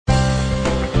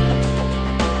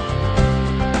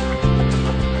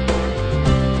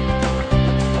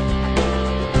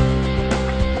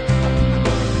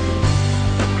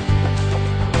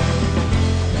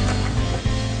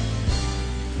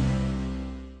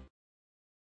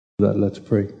Let's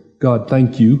pray. God,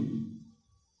 thank you.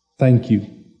 Thank you.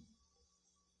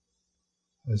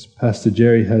 As Pastor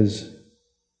Jerry has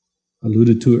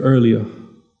alluded to earlier,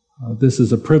 this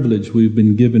is a privilege we've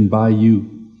been given by you.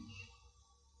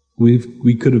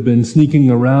 We could have been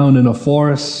sneaking around in a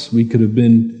forest. We could have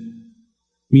been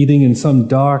meeting in some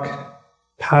dark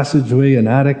passageway, an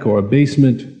attic or a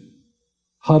basement,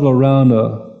 huddled around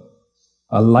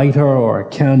a lighter or a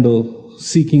candle,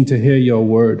 seeking to hear your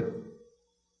word.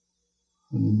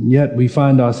 And yet we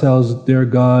find ourselves, dear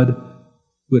God,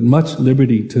 with much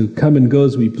liberty to come and go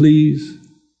as we please,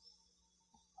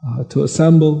 to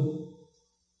assemble.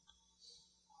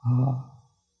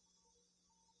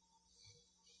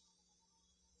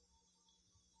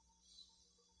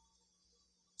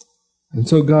 And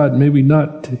so, God, may we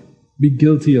not be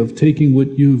guilty of taking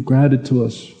what you've granted to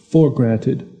us for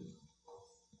granted.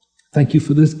 Thank you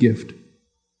for this gift.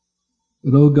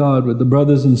 But, oh God, with the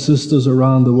brothers and sisters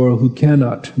around the world who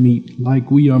cannot meet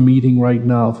like we are meeting right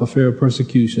now for fear of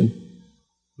persecution,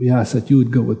 we ask that you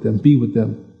would go with them, be with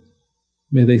them.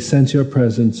 May they sense your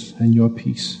presence and your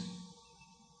peace.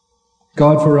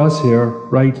 God, for us here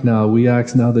right now, we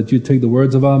ask now that you take the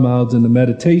words of our mouths and the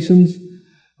meditations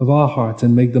of our hearts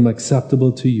and make them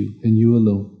acceptable to you and you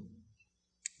alone.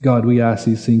 God, we ask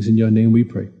these things in your name we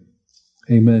pray.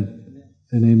 Amen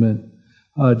and amen.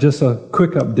 Just a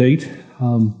quick update.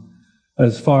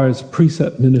 As far as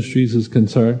Precept Ministries is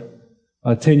concerned,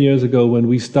 10 years ago when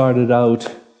we started out,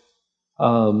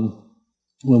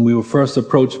 when we were first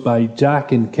approached by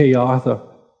Jack and Kay Arthur,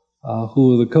 who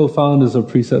were the co-founders of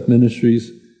Precept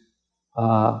Ministries,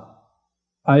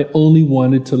 I only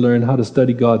wanted to learn how to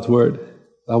study God's Word.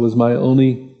 That was my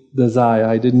only desire.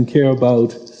 I didn't care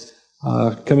about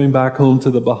coming back home to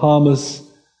the Bahamas.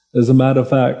 As a matter of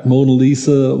fact, Mona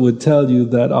Lisa would tell you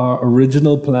that our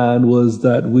original plan was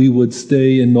that we would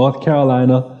stay in North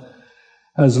Carolina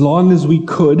as long as we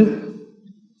could.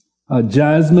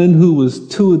 Jasmine, who was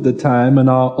 2 at the time and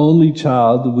our only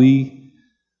child, we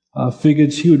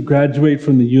figured she would graduate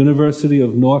from the University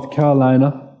of North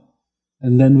Carolina,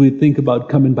 and then we'd think about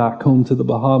coming back home to the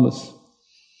Bahamas.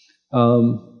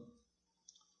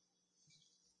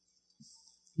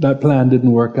 That plan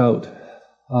didn't work out.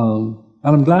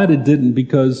 And I'm glad it didn't,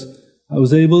 because I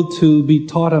was able to be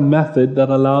taught a method that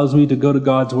allows me to go to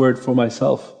God's Word for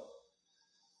myself.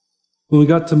 When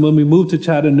we moved to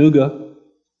Chattanooga,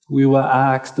 we were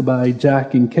asked by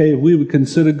Jack and Kay if we would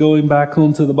consider going back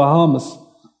home to the Bahamas.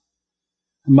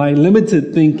 My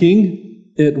limited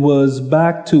thinking, it was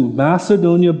back to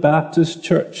Macedonia Baptist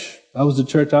Church. That was the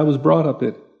church I was brought up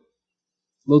in.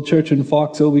 Little church in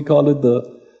Fox Hill, we called it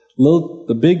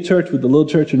the big church with the little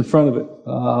church in front of it.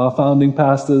 Our founding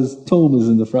pastor's tomb is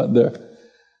in the front there.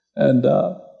 And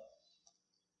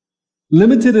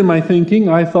limited in my thinking,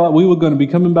 I thought we were going to be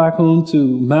coming back home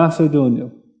to Macedonia.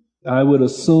 I would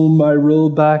assume my role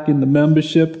back in the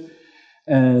membership.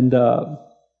 And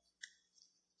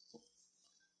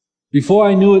before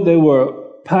I knew it, they were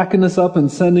packing us up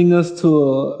and sending us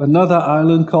to another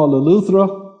island called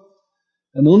Eleuthera.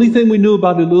 And the only thing we knew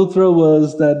about Eleuthera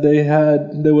was that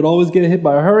they would always get hit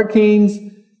by hurricanes,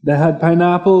 they had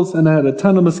pineapples, and they had a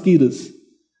ton of mosquitoes.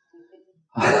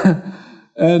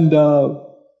 And boy,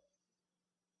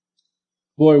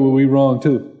 were we wrong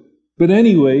too. But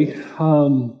anyway,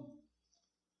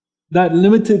 that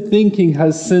limited thinking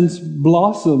has since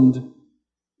blossomed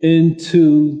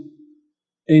into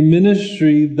a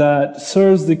ministry that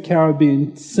serves the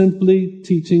Caribbean, simply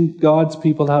teaching God's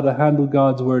people how to handle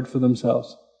God's Word for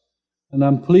themselves. And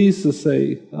I'm pleased to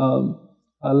say,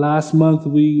 last month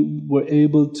we were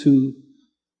able to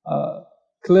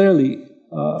clearly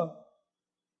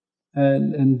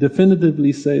and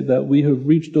definitively say that we have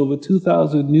reached over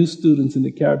 2,000 new students in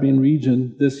the Caribbean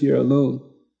region this year alone.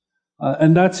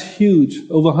 And that's huge,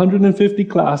 over 150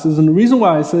 classes. And the reason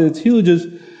why I say it's huge is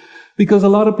because a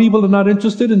lot of people are not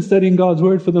interested in studying God's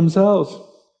Word for themselves.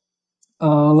 A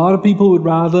lot of people would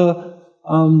rather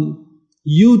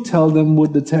you tell them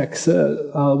what the text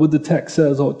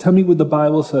says, or tell me what the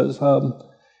Bible says.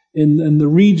 In the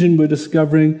region, we're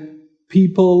discovering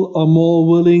people are more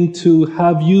willing to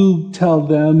have you tell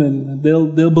them, and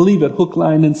they'll believe it, hook,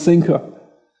 line, and sinker.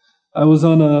 I was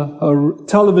on a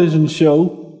television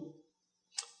show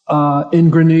in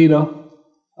Grenada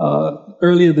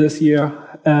earlier this year.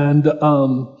 And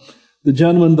the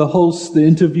gentleman, the host, the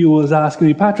interviewer was asking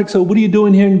me, Patrick, so what are you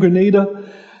doing here in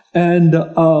Grenada? And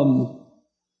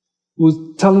was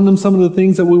telling them some of the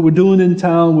things that we were doing in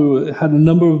town. We had a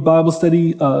number of Bible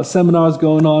study seminars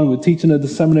going on. We were teaching at the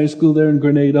seminary school there in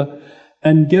Grenada.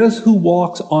 And guess who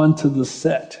walks onto the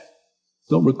set?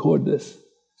 Don't record this.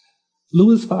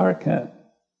 Louis Farrakhan.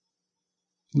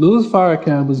 Louis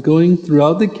Farrakhan was going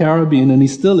throughout the Caribbean, and he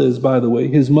still is, by the way.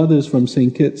 His mother is from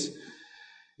St. Kitts.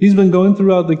 He's been going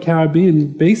throughout the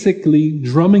Caribbean, basically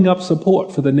drumming up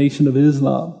support for the Nation of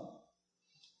Islam.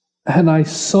 And I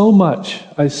so much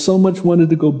wanted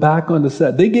to go back on the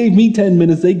set. They gave me 10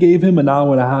 minutes. They gave him an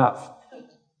hour and a half.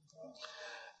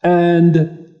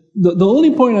 And the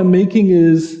only point I'm making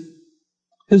is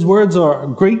his words are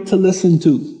great to listen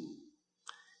to.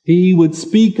 He would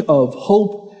speak of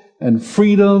hope and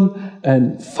freedom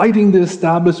and fighting the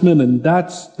establishment, and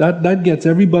that gets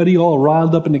everybody all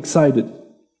riled up and excited.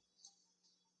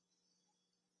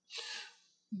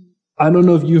 I don't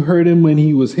know if you heard him when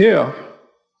he was here,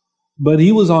 but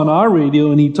he was on our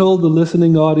radio and he told the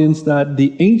listening audience that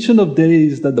the Ancient of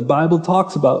Days that the Bible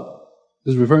talks about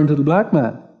is referring to the black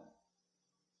man.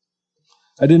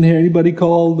 I didn't hear anybody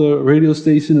call the radio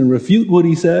station and refute what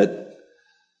he said.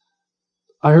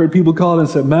 I heard people call and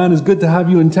say, man, it's good to have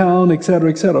you in town,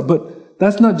 etc., etc. But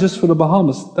that's not just for the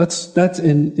Bahamas. That's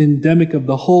endemic of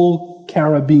the whole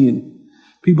Caribbean.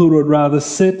 People would rather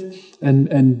sit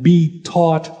and be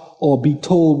taught or be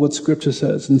told what Scripture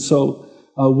says. And so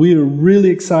we are really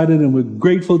excited and we're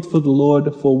grateful for the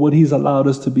Lord for what He's allowed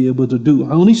us to be able to do.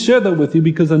 I only share that with you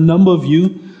because a number of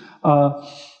you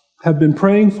have been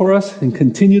praying for us and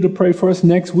continue to pray for us.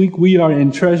 Next week we are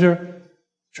in Treasure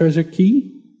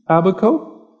Key, Abaco,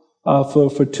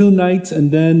 for 2 nights,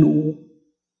 and then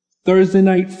Thursday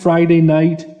night, Friday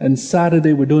night, and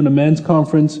Saturday we're doing a men's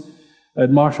conference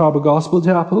at Marsh Harbor Gospel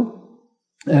Chapel.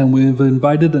 And we've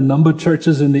invited a number of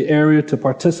churches in the area to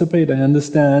participate. I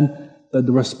understand that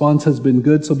the response has been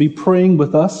good, so be praying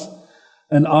with us.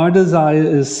 And our desire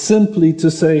is simply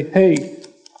to say, hey,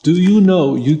 do you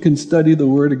know you can study the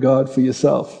Word of God for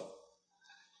yourself?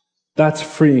 That's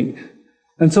freeing.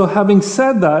 And so having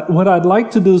said that, what I'd like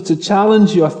to do is to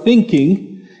challenge your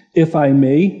thinking, if I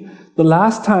may. The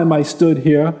last time I stood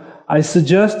here, I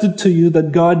suggested to you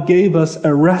that God gave us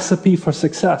a recipe for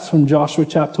success from Joshua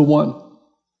chapter 1.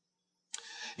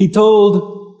 He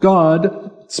told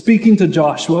God, speaking to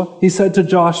Joshua, he said to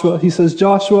Joshua, he says,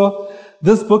 Joshua,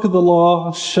 this book of the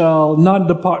law shall not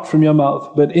depart from your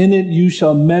mouth, but in it you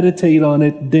shall meditate on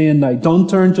it day and night. Don't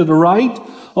turn to the right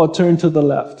or turn to the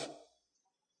left.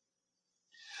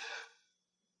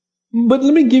 But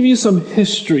let me give you some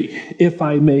history, if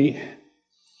I may.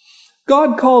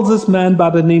 God calls this man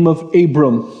by the name of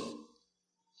Abram.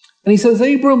 And he says,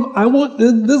 Abram,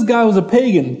 this guy was a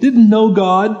pagan, didn't know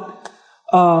God.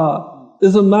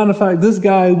 As a matter of fact, this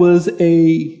guy was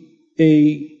came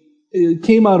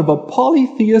out of a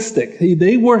polytheistic.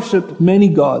 They worshipped many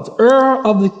gods.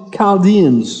 Of the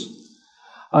Chaldeans.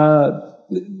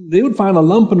 They would find a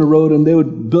lump in the road and they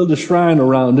would build a shrine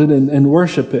around it and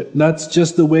worship it. That's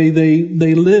just the way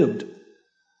they lived.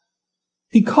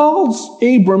 He calls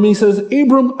Abram. He says,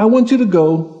 Abram, I want you to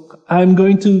go. I'm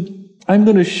going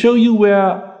to show you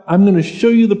where. I'm going to show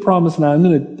you the promise now.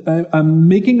 I'm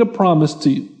making a promise to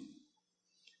you.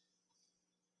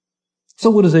 So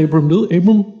what does Abram do?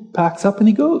 Abram packs up and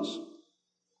he goes.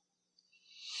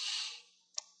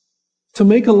 To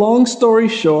make a long story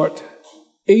short,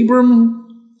 Abram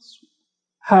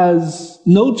has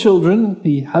no children.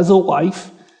 He has a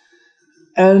wife.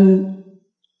 And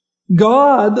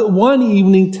God one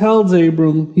evening tells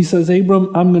Abram, he says,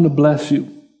 Abram, I'm going to bless you.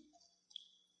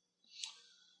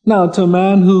 Now, to a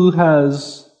man who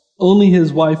has only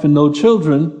his wife and no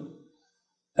children,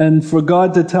 and for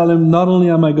God to tell him, not only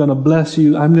am I going to bless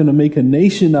you, I'm going to make a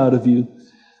nation out of you.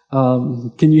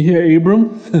 Can you hear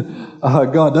Abram?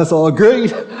 God, that's all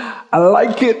great. I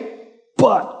like it,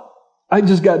 but I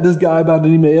just got this guy by the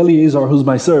name of Eliezer who's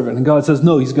my servant. And God says,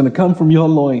 no, he's going to come from your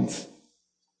loins.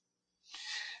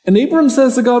 And Abram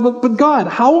says to God, but God,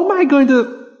 how am I going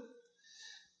to,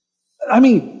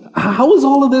 how is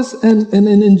all of this? And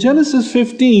in Genesis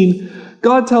 15,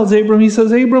 God tells Abram, he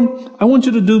says, Abram, I want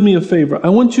you to do me a favor. I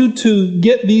want you to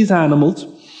get these animals.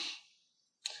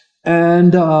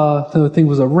 And the thing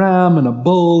was a ram and a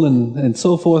bull and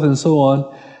so forth and so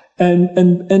on.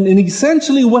 And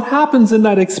essentially what happens in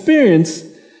that experience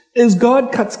is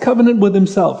God cuts covenant with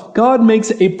himself. God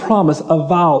makes a promise, a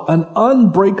vow, an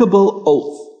unbreakable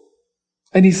oath.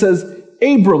 And he says,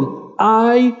 Abram,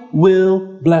 I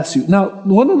will bless you. Now,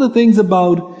 one of the things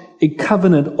about a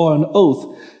covenant or an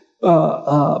oath,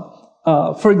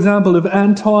 for example, if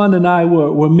Anton and I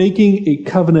were making a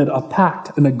covenant, a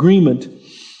pact, an agreement, it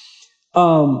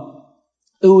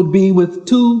would be with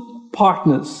two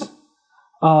partners.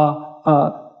 God,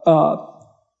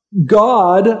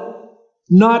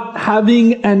 not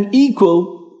having an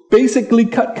equal, basically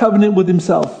cut covenant with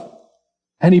himself.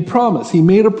 And he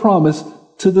made a promise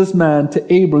to this man, to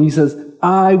Abram. He says,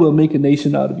 I will make a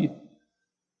nation out of you.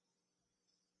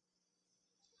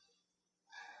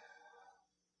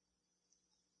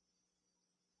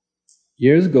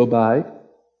 Years go by,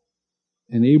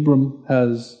 and Abram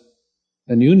has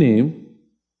a new name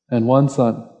and one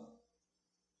son.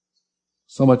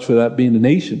 So much for that being a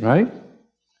nation, right?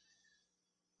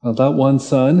 Now that one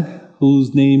son,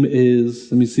 whose name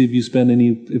is, let me see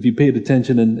if you paid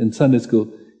attention in Sunday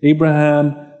school.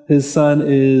 Abraham, his son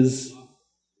is,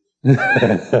 well,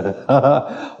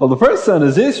 the first son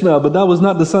is Ishmael, but that was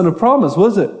not the son of promise,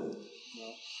 was it?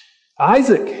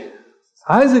 Isaac.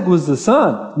 Isaac was the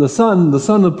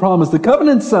son of promise, the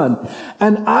covenant son.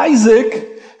 And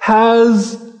Isaac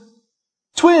has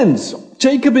twins,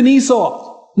 Jacob and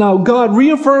Esau. Now, God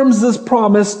reaffirms this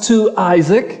promise to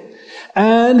Isaac,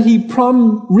 and he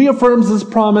reaffirms this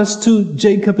promise to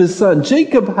Jacob, his son.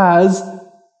 Jacob has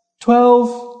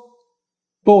 12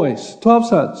 boys, 12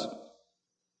 sons.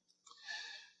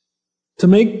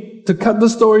 To cut the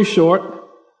story short,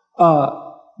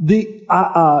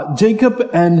 Jacob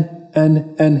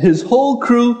and his whole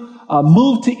crew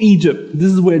moved to Egypt.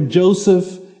 This is where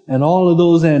Joseph and all of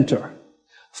those enter.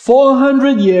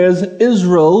 400 years,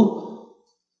 Israel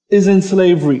is in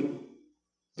slavery.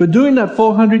 But during that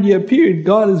 400-year period,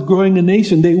 God is growing a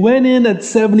nation. They went in at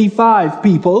 75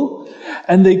 people,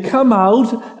 and they come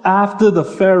out after the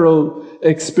Pharaoh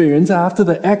experience, after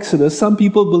the Exodus. Some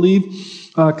people believe,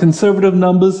 conservative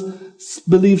numbers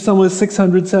believe somewhere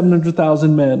 600,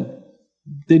 700,000 men.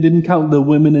 They didn't count the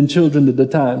women and children at the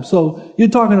time. So you're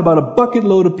talking about a bucket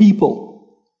load of people.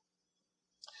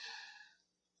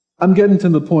 I'm getting to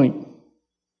the point.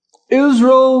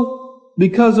 Israel,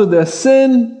 because of their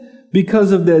sin,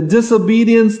 because of their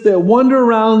disobedience, they wander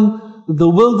around the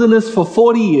wilderness for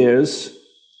 40 years.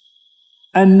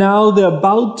 And now they're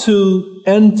about to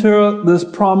enter this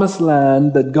promised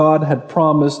land that God had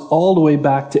promised all the way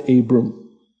back to Abram.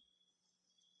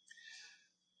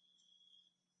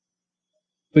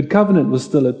 But covenant was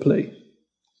still at play.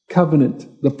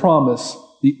 Covenant, the promise,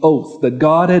 the oath that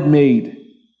God had made.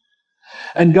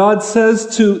 And God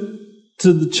says to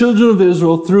the children of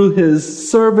Israel through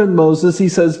his servant Moses, he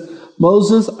says,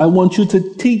 Moses, I want you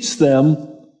to teach them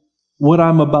what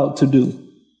I'm about to do.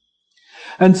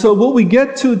 And so what we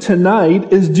get to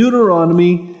tonight is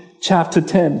Deuteronomy chapter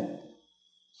 10.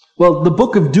 Well, the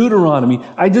book of Deuteronomy.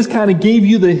 I just kind of gave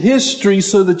you the history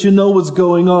so that you know what's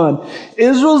going on.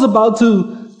 Israel's about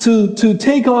to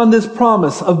take on this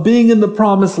promise of being in the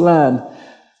promised land.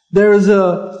 There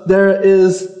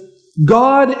is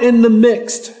God in the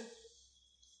mix.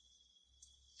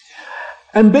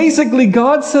 And basically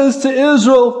God says to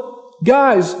Israel,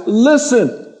 guys,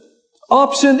 listen.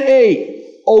 Option A,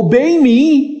 obey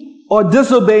me or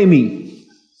disobey me.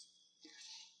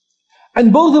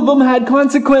 And both of them had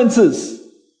consequences.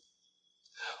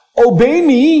 Obey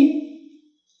me,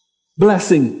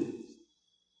 blessing.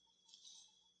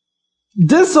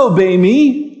 Disobey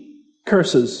me,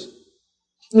 curses.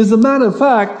 As a matter of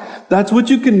fact, that's what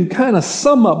you can kind of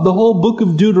sum up the whole book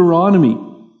of Deuteronomy.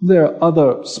 There are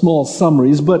other small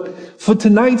summaries, but for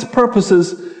tonight's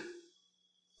purposes,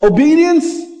 obedience,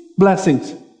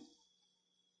 blessings.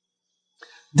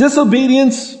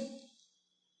 Disobedience,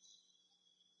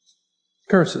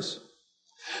 curses.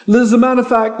 As a matter of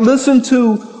fact, listen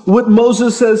to what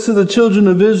Moses says to the children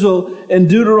of Israel in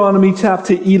Deuteronomy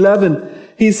chapter 11.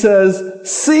 He says,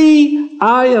 see,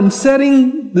 I am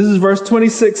setting, this is verse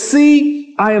 26,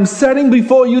 see, I am setting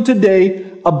before you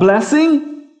today a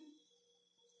blessing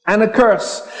and a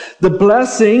curse. The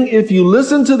blessing, if you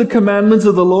listen to the commandments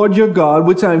of the Lord your God,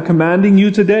 which I am commanding you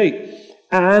today.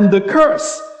 And the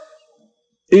curse,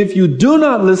 if you do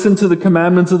not listen to the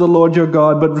commandments of the Lord your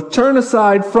God, but return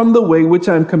aside from the way which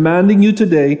I am commanding you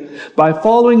today by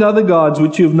following other gods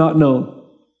which you have not known.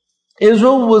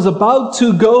 Israel was about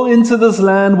to go into this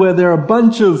land where there are a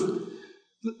bunch of,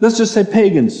 let's just say,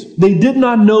 pagans. They did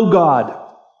not know God.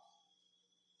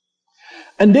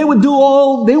 And they would do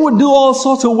all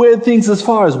sorts of weird things as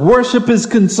far as worship is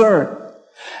concerned.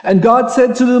 And God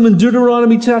said to them in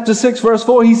Deuteronomy chapter 6 verse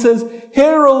 4, he says,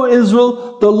 hear, O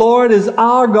Israel, the Lord is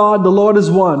our God, the Lord is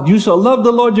one. You shall love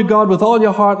the Lord your God with all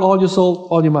your heart, all your soul,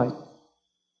 all your might.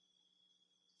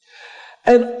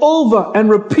 And over and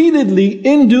repeatedly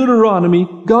in Deuteronomy,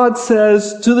 God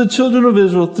says to the children of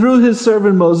Israel through his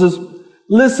servant Moses,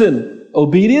 listen,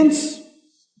 obedience,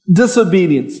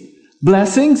 disobedience,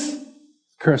 blessings,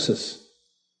 curses.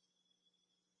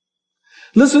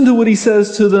 Listen to what he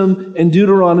says to them in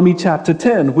Deuteronomy chapter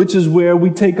 10, which is where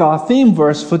we take our theme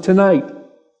verse for tonight.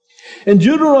 In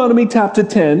Deuteronomy chapter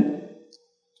 10,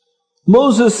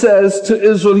 Moses says to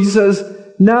Israel, he says,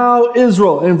 Now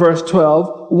Israel, in verse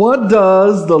 12, what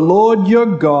does the Lord your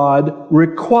God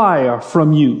require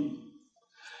from you?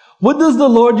 What does the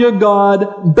Lord your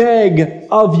God beg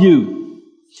of you?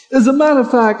 As a matter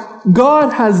of fact,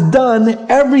 God has done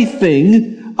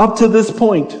everything up to this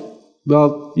point.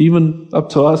 Well, even up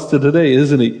to us to today,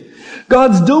 isn't he?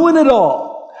 God's doing it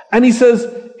all. And he says,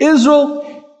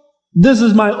 Israel, this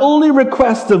is my only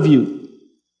request of you.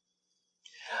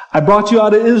 I brought you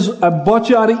out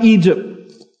of Egypt.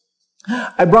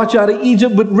 I brought you out of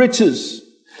Egypt with riches.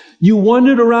 You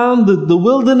wandered around the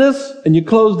wilderness and your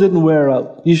clothes didn't wear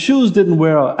out. Your shoes didn't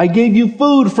wear out. I gave you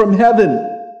food from heaven.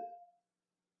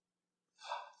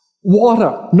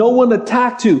 Water. No one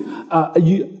attacked you.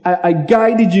 I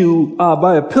guided you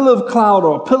by a pillar of cloud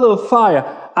or a pillar of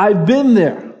fire. I've been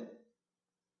there.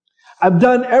 I've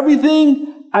done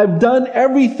everything. I've done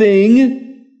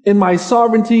everything in my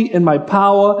sovereignty, in my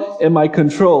power, in my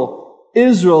control.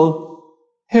 Israel,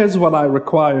 here's what I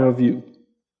require of you.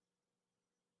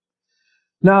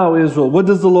 Now, Israel, what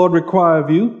does the Lord require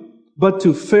of you? But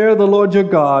to fear the Lord your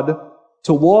God,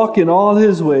 to walk in all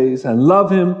his ways and love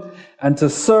him, and to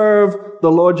serve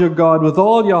the Lord your God with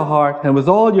all your heart and with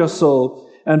all your soul.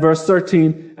 And verse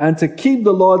 13, and to keep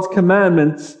the Lord's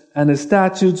commandments and his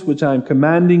statutes, which I am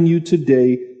commanding you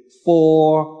today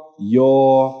for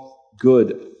your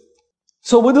good.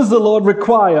 So what does the Lord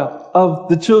require of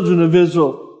the children of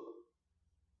Israel?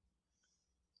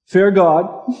 Fear God,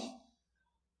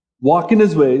 walk in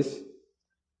his ways,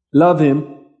 love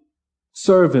him,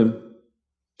 serve him,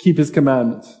 keep his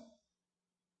commandments.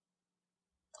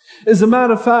 As a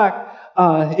matter of fact,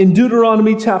 in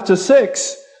Deuteronomy chapter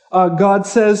 6, God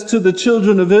says to the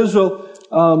children of Israel,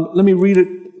 let me read it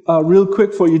real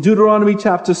quick for you. Deuteronomy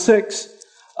chapter 6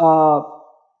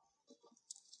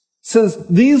 says,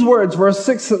 these words, verse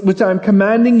 6, which I am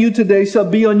commanding you today shall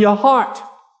be on your heart.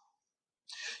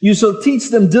 You shall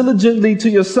teach them diligently to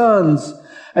your sons,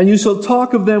 and you shall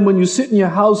talk of them when you sit in your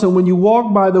house and when you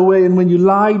walk by the way and when you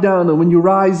lie down and when you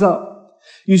rise up.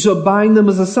 You shall bind them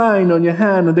as a sign on your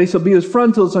hand, and they shall be as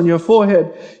frontals on your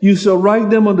forehead. You shall write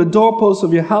them on the doorposts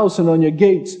of your house and on your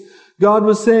gates. God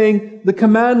was saying, the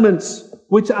commandments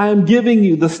which I am giving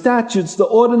you, the statutes, the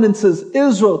ordinances,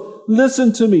 Israel,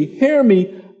 listen to me, hear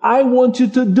me. I want you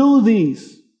to do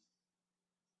these.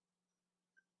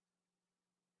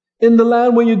 In the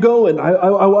land where you're going, I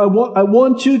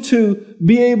want you to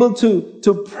be able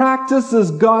to practice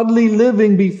this godly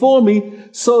living before me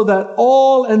so that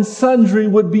all and sundry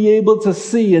would be able to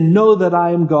see and know that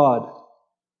I am God.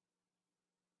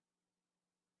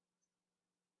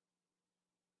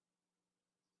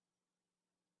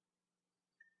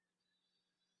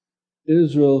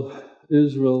 Israel,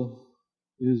 Israel,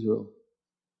 Israel.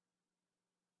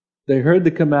 They heard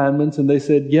the commandments and they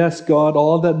said, yes, God,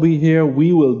 all that we hear,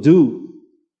 we will do.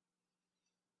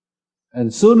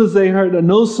 And soon as they heard it,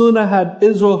 no sooner had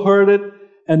Israel heard it,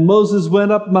 and Moses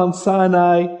went up Mount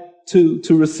Sinai to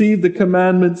receive the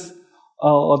commandments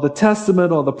or the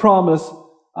testament or the promise,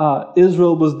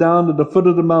 Israel was down at the foot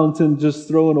of the mountain just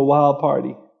throwing a wild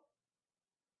party.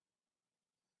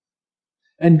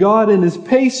 And God, in his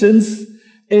patience,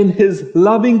 in his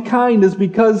loving kindness,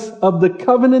 because of the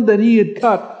covenant that he had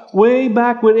cut way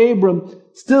back with Abram,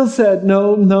 still said,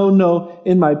 no, no, no.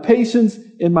 In my patience,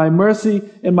 in my mercy,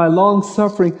 in my long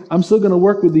suffering, I'm still going to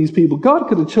work with these people. God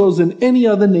could have chosen any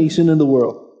other nation in the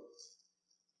world.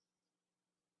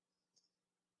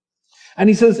 And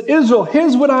he says, Israel,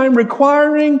 here's what I'm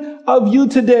requiring of you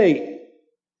today.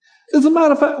 As a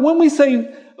matter of fact, when we say,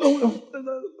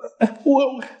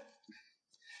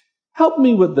 help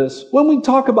me with this. When we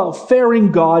talk about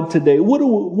fearing God today, what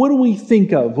do we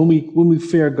think of when we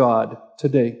fear God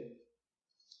today?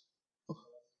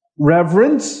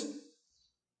 Reverence.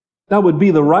 That would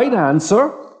be the right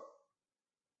answer.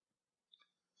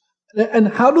 And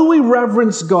how do we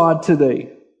reverence God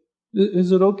today?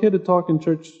 Is it okay to talk in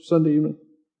church Sunday evening?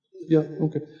 Yeah,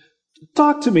 okay.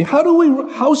 Talk to me.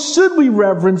 How should we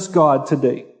reverence God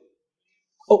today?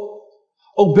 Oh,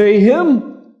 obey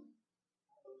him.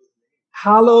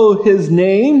 Hallow his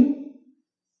name.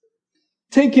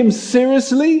 Take him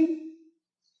seriously.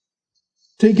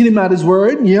 Taking him at his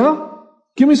word. Yeah?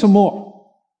 Give me some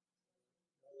more.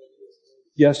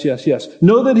 Yes, yes, yes.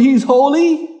 Know that he's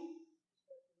holy.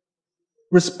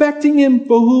 Respecting him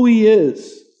for who he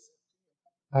is.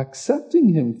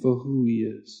 Accepting him for who he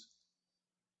is.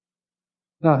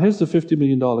 Now, here's the $50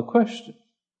 million question.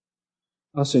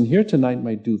 Us in here tonight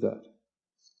might do that.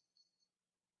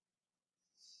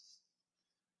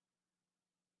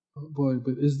 Oh boy,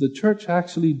 but is the church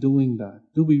actually doing that?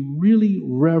 Do we really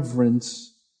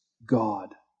reverence God?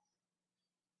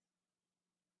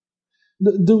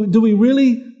 Do we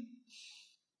really?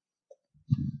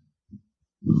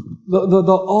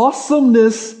 The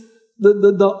awesomeness,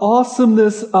 the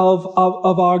awesomeness of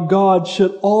our God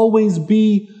should always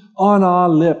be on our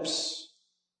lips.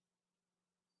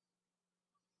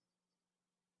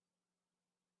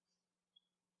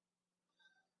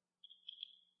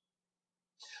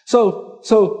 So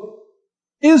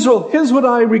Israel, here's what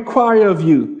I require of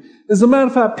you. As a matter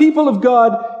of fact, people of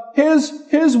God,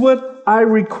 here's what I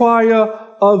require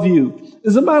of you.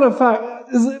 As a matter of fact,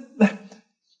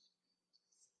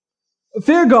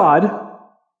 fear God.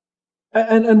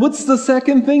 And what's the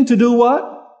second thing? To do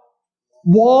what?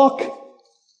 Walk.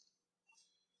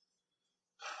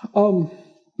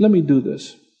 Let me do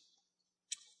this.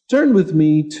 Turn with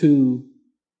me to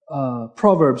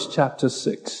Proverbs chapter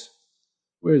 6.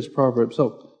 Where is Proverbs?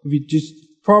 Oh, if you just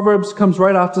Proverbs comes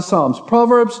right after Psalms.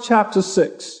 Proverbs chapter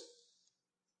 6.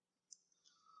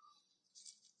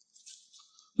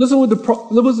 Listen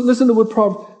to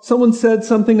what someone said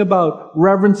something about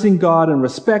reverencing God and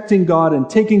respecting God and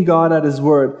taking God at His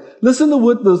word. Listen to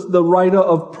what the writer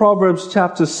of Proverbs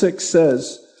chapter 6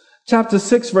 says. Chapter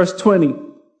 6 verse 20.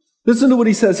 Listen to what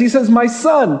he says. He says, "My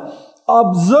son,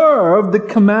 observe the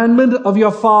commandment of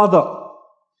your father,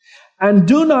 and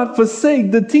do not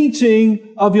forsake the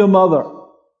teaching of your mother."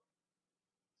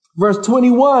 Verse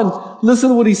 21, listen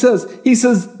to what he says. He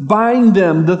says, bind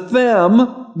them, the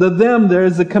them there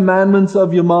is the commandments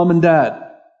of your mom and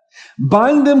dad.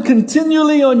 Bind them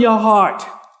continually on your heart.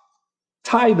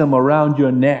 Tie them around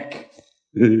your neck.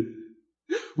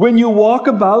 When you walk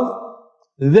about,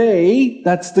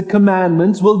 that's the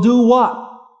commandments, will do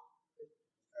what?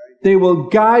 They will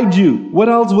guide you. What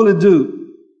else will it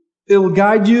do? It will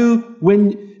guide you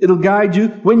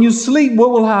when you sleep.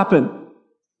 What will happen?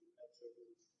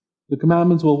 The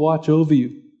commandments will watch over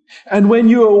you. And when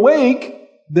you're awake,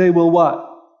 they will what?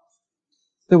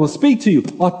 They will speak to you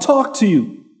or talk to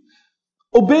you.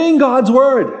 Obeying God's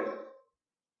word.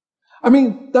 I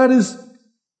mean, that is...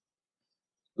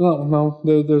 No,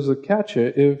 there's a catch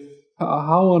here.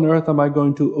 How on earth am I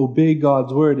going to obey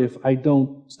God's word if I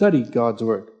don't study God's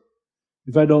word?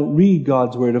 If I don't read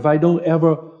God's word? If I don't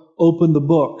ever open the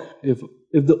book? If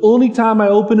the only time I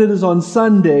open it is on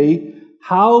Sunday,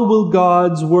 how will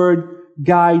God's word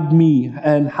guide me?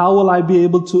 And how will I be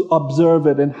able to observe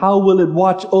it? And how will it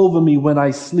watch over me when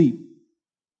I sleep?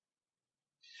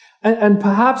 And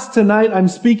perhaps tonight I'm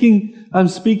speaking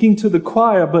to the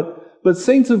choir, but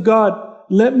saints of God,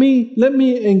 let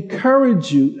me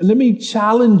encourage you, and let me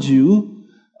challenge you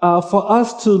for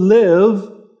us to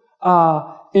live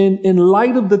in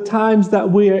light of the times that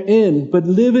we are in, but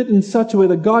live it in such a way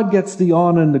that God gets the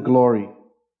honor and the glory.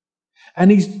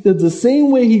 And the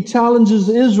same way He challenges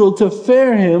Israel to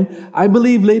fear Him, I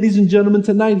believe, ladies and gentlemen,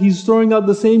 tonight He's throwing out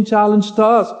the same challenge to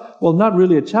us. Well, not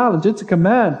really a challenge, it's a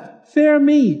command. Fear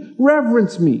me,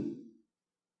 reverence me.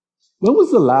 When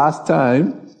was the last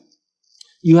time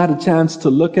you had a chance to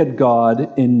look at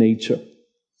God in nature?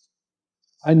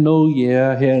 I know,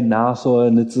 here in Nassau,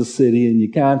 and it's a city, and you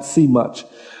can't see much.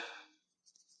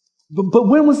 But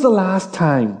when was the last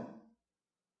time?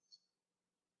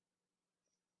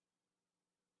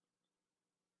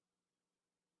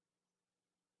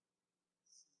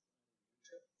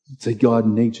 Say God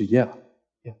in nature, yeah.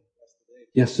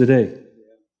 Yesterday.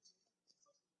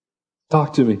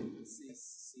 Talk to me.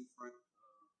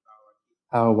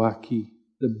 Awaki,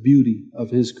 the beauty of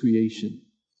His creation.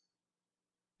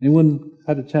 Anyone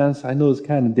had a chance? I know it's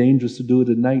kind of dangerous to do it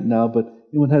at night now, but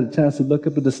anyone had a chance to look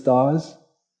up at the stars?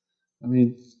 I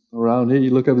mean, around here, you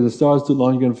look up at the stars too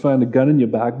long, you're going to find a gun in your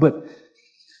back. But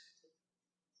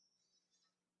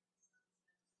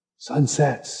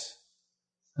sunsets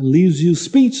and leaves you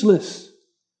speechless.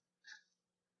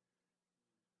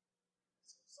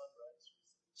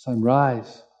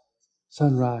 Sunrise.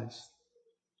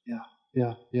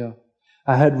 Yeah.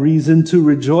 I had reason to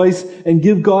rejoice and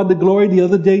give God the glory the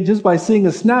other day just by seeing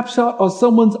a snapshot of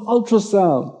someone's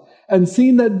ultrasound and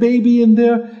seeing that baby in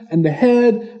there and the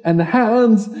head and the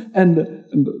hands and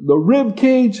the rib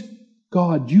cage.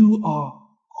 God, you are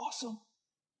awesome.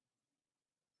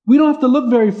 We don't have to look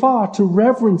very far to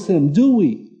reverence Him, do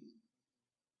we?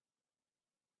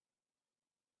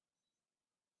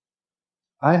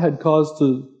 I had cause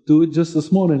to do it just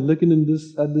this morning, looking at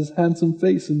this handsome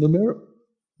face in the mirror.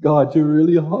 God, you're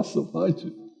really awesome, aren't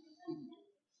you?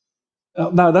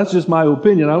 Now, that's just my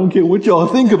opinion. I don't care what y'all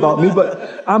think about me,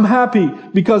 but I'm happy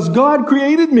because God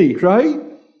created me, right?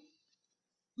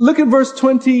 Look at verse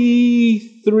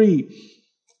 23.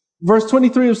 Verse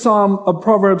 23 of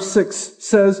Proverbs 6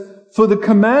 says, "For the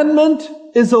commandment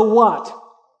is a what?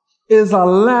 Is a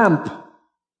lamp.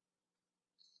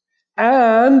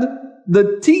 And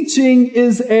the teaching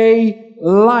is a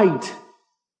light,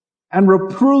 and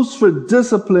reproofs for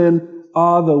discipline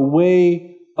are the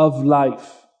way of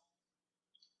life.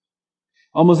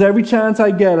 Almost every chance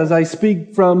I get as I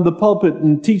speak from the pulpit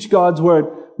and teach God's word,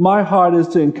 my heart is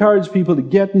to encourage people to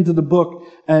get into the book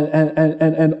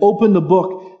and open the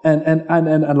book and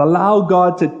allow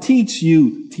God to teach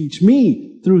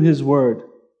me through His word.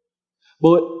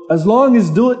 But as long as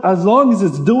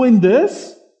it's doing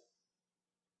this,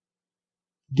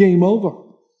 game over.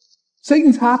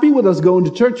 Satan's happy with us going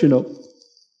to church, Yeah,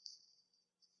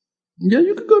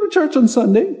 you could go to church on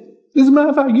Sunday. As a matter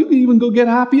of fact, you can even go get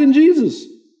happy in Jesus.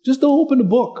 Just don't open the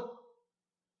book.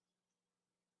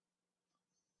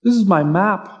 This is my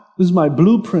map. This is my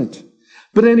blueprint.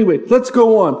 But anyway, let's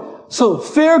go on. So,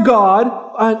 fear God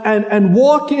and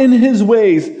walk in His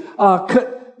ways.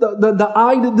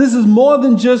 This is more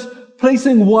than just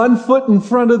placing one foot in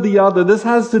front of the other. This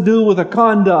has to do with a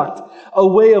conduct, a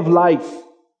way of life.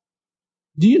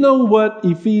 Do you know what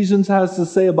Ephesians has to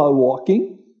say about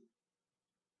walking?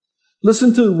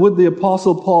 Listen to what the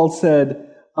Apostle Paul said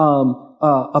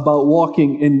about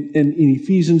walking in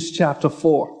Ephesians chapter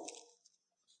 4.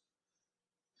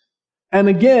 And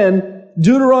again,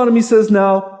 Deuteronomy says,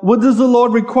 now, what does the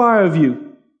Lord require of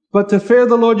you? But to fear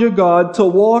the Lord your God, to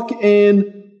walk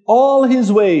in all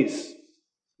His ways.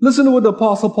 Listen to what the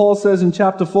Apostle Paul says in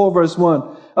chapter 4, verse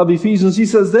 1 of Ephesians. He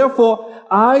says, therefore,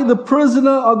 I, the prisoner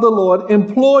of the Lord,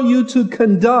 implore you to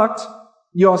conduct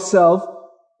yourself,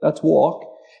 that's walk,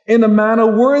 in a manner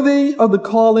worthy of the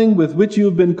calling with which you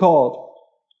have been called,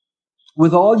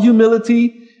 with all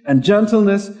humility and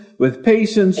gentleness, with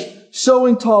patience,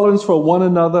 showing tolerance for one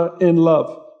another in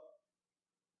love,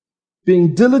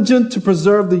 being diligent to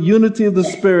preserve the unity of the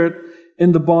Spirit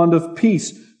in the bond of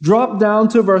peace. Drop down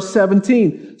to verse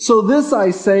 17. So this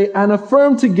I say and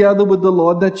affirm together with the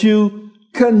Lord, that you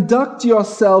conduct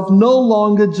yourself no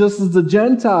longer just as the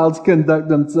Gentiles conduct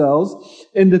themselves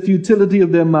in the futility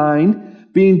of their mind,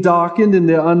 being darkened in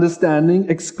their understanding,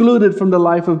 excluded from the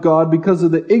life of God because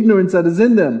of the ignorance that is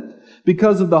in them,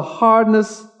 because of the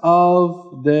hardness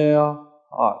of their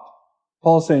heart.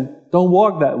 Paul's saying, don't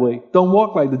walk that way. Don't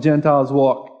walk like the Gentiles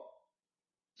walk.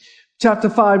 Chapter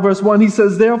 5, verse 1, he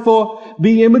says, therefore,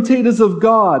 be imitators of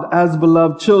God as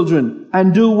beloved children,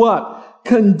 and do what?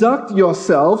 Conduct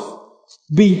yourself,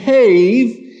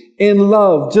 behave in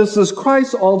love, just as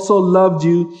Christ also loved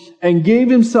you and gave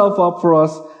Himself up for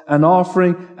us, an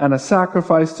offering and a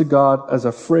sacrifice to God as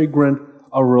a fragrant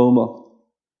aroma.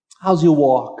 How's your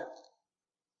walk?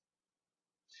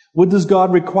 What does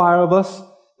God require of us?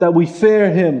 That we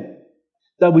fear Him,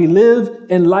 that we live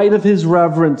in light of His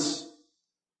reverence.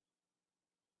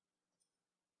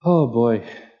 Oh boy,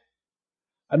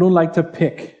 I don't like to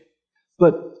pick,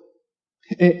 but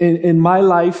in my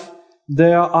life,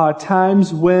 there are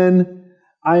times when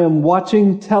I am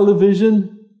watching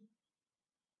television,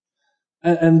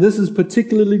 and this is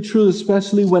particularly true,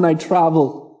 especially when I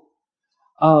travel.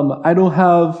 I don't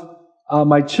have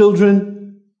my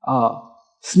children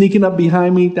sneaking up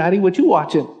behind me, Daddy, what you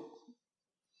watching?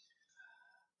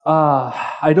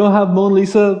 I don't have Mona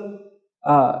Lisa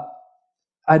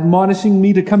admonishing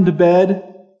me to come to bed.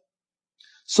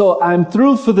 So I'm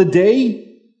through for the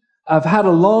day. I've had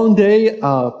a long day,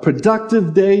 a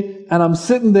productive day, and I'm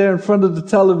sitting there in front of the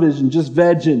television just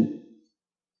vegging.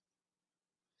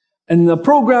 And the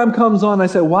program comes on, I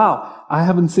say, wow, I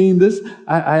haven't seen this.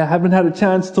 I haven't had a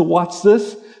chance to watch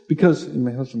this because it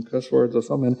may have some cuss words or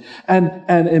something.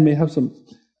 And it may have some,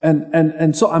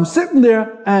 and so I'm sitting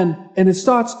there and it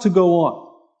starts to go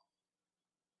on.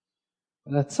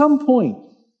 And at some point,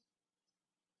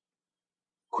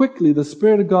 quickly, the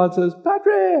Spirit of God says,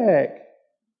 Patrick,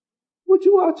 what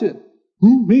you watching?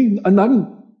 Me?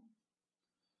 Nothing.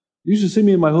 You should see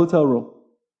me in my hotel room.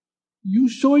 You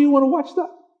sure you want to watch that?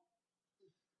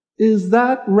 Is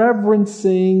that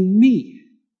reverencing me?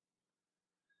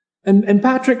 And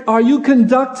Patrick, are you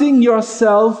conducting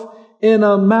yourself in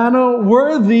a manner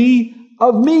worthy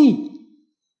of me?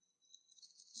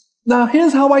 Now,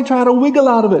 here's how I try to wiggle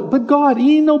out of it. But God,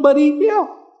 ain't nobody here.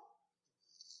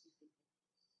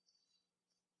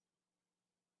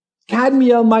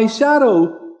 Cadmiel, my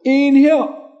shadow, ain't here.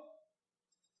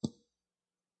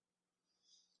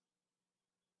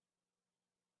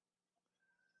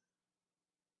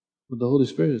 But the Holy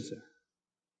Spirit is there.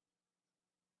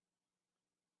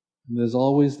 And there's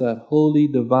always that holy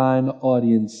divine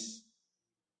audience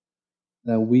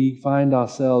that we find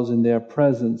ourselves in their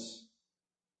presence,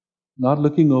 not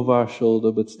looking over our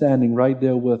shoulder, but standing right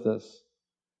there with us.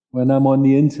 When I'm on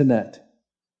the internet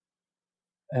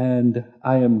and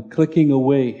I am clicking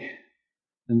away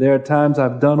And there are times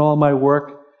I've done all my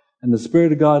work, and the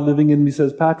Spirit of God living in me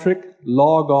says, Patrick,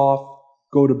 log off,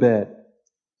 go to bed.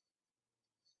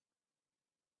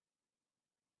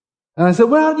 And I said,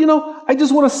 well, I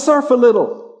just want to surf a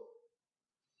little.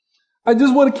 I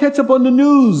just want to catch up on the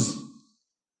news.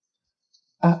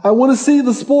 I want to see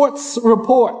the sports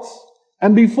reports.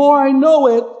 And before I know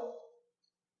it,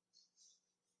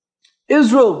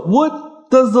 Israel, what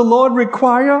does the Lord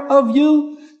require of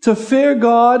you? To fear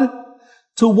God,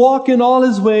 to walk in all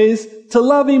His ways, to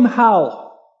love Him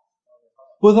how?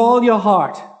 With all your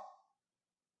heart.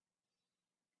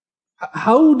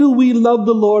 How do we love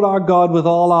the Lord our God with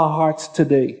all our hearts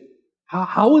today?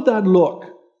 How would that look?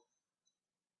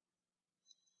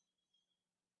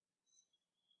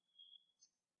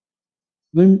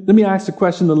 Let me ask the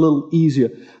question a little easier.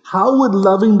 How would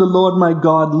loving the Lord my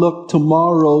God look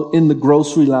tomorrow in the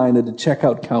grocery line at the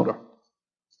checkout counter?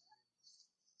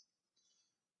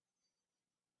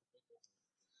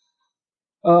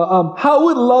 How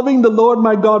would loving the Lord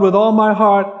my God with all my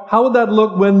heart, how would that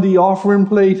look when the offering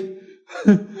plate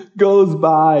goes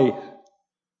by?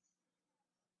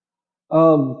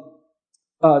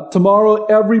 Tomorrow,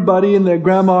 everybody and their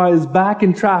grandma is back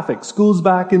in traffic. School's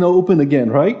back and open again,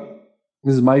 right?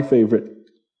 This is my favorite.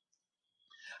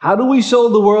 How do we show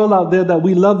the world out there that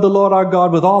we love the Lord our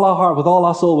God with all our heart, with all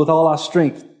our soul, with all our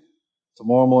strength?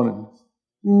 Tomorrow morning,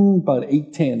 about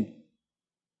 8:10.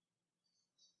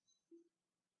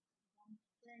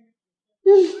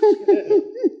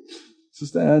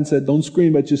 Sister Ann said, don't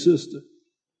scream at your sister.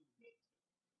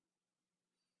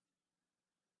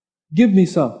 Give me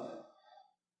some.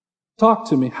 Talk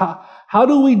to me. How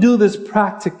do we do this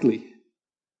practically?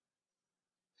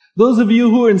 Those of you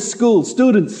who are in school,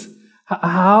 students,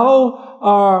 how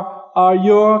are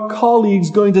your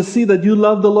colleagues going to see that you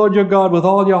love the Lord your God with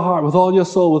all your heart, with all your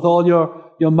soul, with all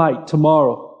your might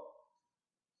tomorrow?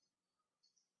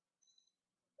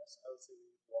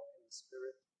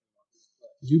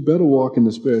 You better walk in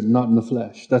the Spirit, not in the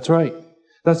flesh. That's right.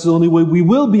 That's the only way we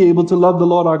will be able to love the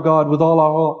Lord our God with all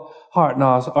our heart.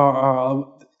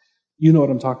 Now, you know what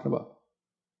I'm talking about.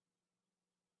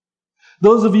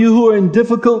 Those of you who are in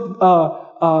difficult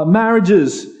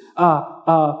marriages, how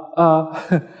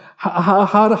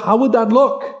would that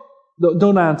look?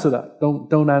 Don't answer that.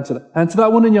 Don't answer that. Answer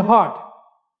that one in your heart.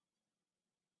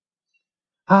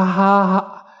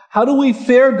 How do we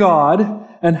fear God,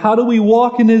 and how do we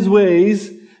walk in His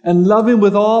ways and love Him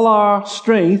with all our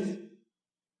strength?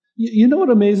 You know what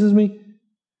amazes me?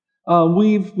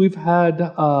 We've had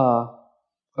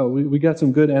we got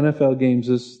some good NFL games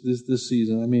this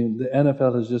season. I mean, the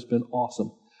NFL has just been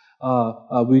awesome.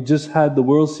 We just had the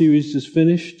World Series just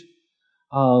finished.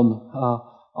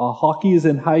 Hockey is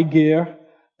in high gear,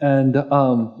 and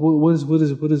what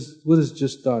is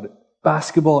just started?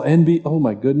 Basketball, NBA. Oh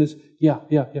my goodness, yeah.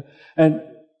 And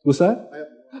what's that?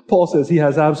 Paul says he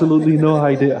has absolutely no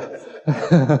idea.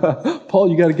 Paul,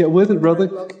 you got to get with it, brother.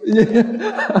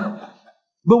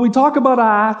 But we talk about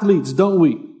our athletes, don't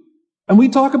we? And we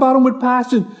talk about them with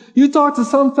passion. You talk to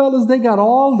some fellas, they got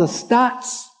all the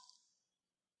stats.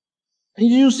 And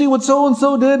you see what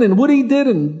so-and-so did and what he did.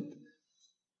 And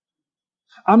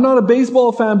I'm not a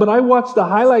baseball fan, but I watch the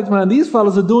highlights, man. These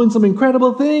fellas are doing some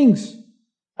incredible things.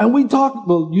 And we talk,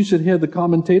 well, you should hear the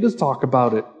commentators talk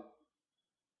about it.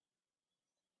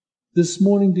 This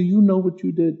morning, do you know what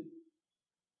you did?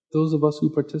 Those of us who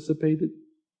participated,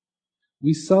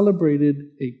 we celebrated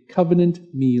a covenant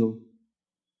meal.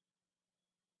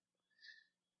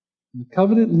 The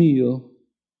covenant meal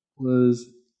was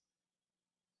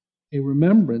a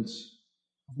remembrance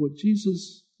of what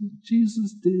Jesus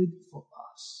did for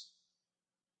us.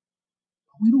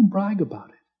 But we don't brag about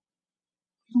it.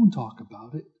 We don't talk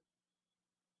about it.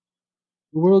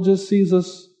 The world just sees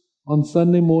us on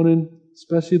Sunday morning,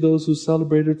 especially those who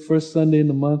celebrated first Sunday in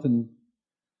the month, and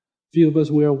a few of us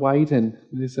wear white, and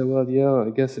they say, well, yeah, I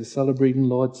guess they're celebrating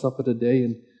Lord's Supper today.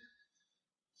 And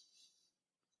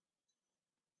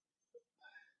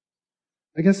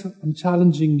I guess I'm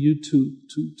challenging you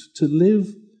to live,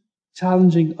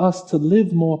 challenging us to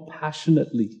live more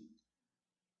passionately.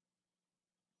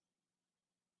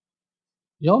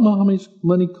 Y'all know how much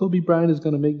money Kobe Bryant is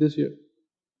going to make this year?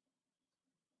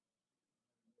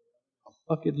 A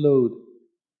bucket load.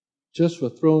 Just for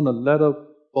throwing a leather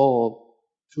ball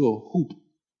to a hoop.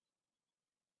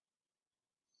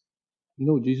 You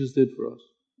know what Jesus did for us?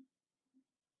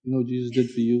 You know what Jesus did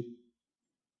for you?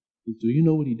 Do you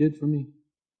know what He did for me?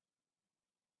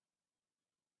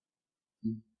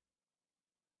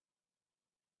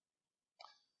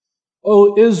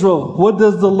 O Israel, what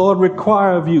does the Lord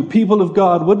require of you? People of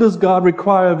God, what does God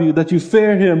require of you? That you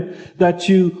fear Him, that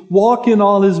you walk in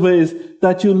all His ways,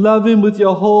 that you love Him with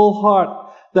your whole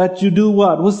heart, that you do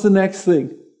what? What's the next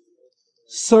thing?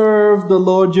 Serve the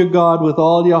Lord your God with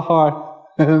all your heart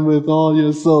and with all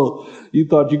your soul. You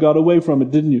thought you got away from it,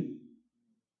 didn't you?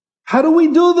 How do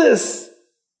we do this?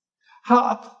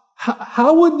 How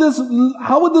would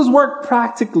this work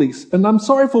practically? And I'm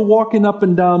sorry for walking up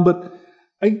and down, but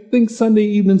I think Sunday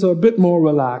evenings are a bit more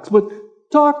relaxed. But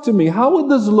talk to me. How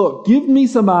would this look? Give me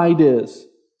some ideas.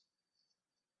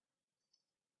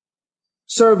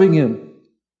 Serving Him.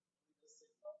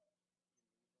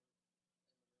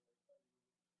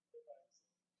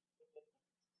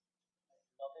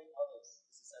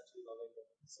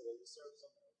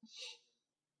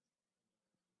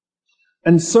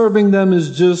 And serving them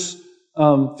is just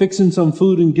fixing some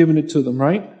food and giving it to them,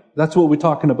 right? That's what we're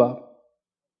talking about.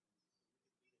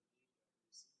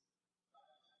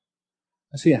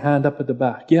 I see a hand up at the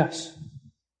back. Yes.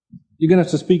 You're going to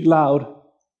have to speak loud.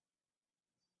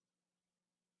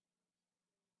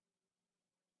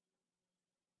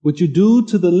 What you do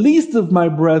to the least of my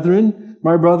brethren,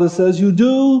 my brother says, you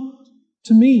do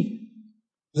to me.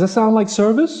 Does that sound like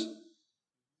service?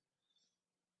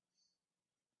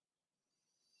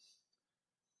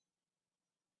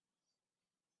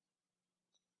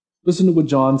 Listen to what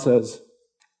John says.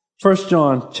 1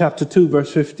 John chapter 2,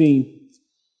 verse 15.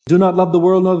 Do not love the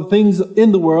world nor the things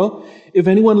in the world. If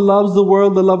anyone loves the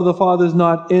world, the love of the Father is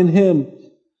not in him.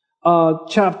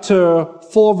 Chapter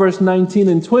 4, verse 19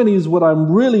 and 20 is what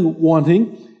I'm really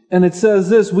wanting. And it says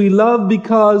this, we love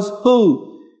because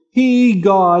who? He,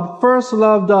 God, first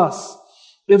loved us.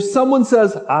 If someone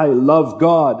says, I love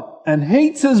God, and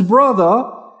hates his brother,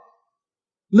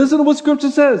 listen to what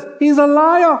Scripture says. He's a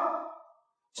liar.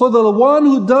 For the one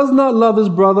who does not love his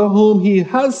brother whom he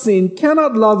has seen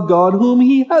cannot love God whom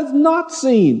he has not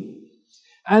seen.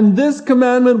 And this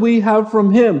commandment we have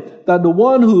from him, that the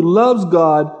one who loves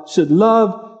God should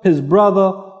love his brother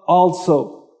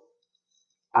also.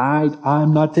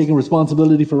 I'm not taking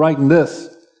responsibility for writing this.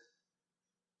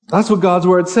 That's what God's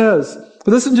word says.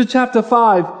 Listen to chapter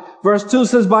 5, verse 2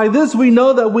 says, by this we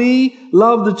know that we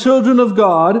love the children of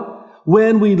God,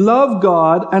 when we love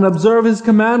God and observe His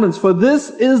commandments. For this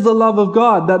is the love of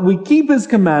God, that we keep His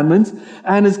commandments,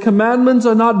 and His commandments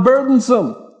are not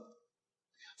burdensome.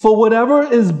 For whatever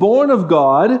is born of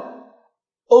God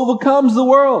overcomes the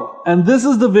world. And this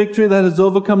is the victory that has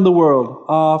overcome the world,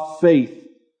 our faith.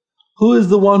 Who is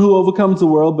the one who overcomes the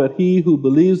world but he who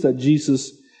believes that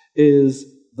Jesus is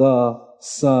the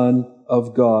Son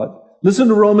of God? Listen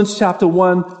to Romans chapter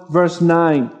 1, verse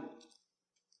 9.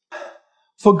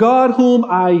 For God, whom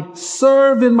I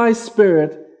serve in my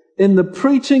spirit, in the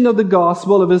preaching of the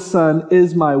gospel of His Son,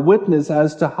 is my witness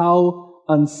as to how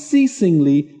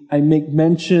unceasingly I make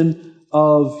mention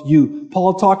of you.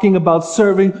 Paul talking about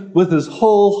serving with his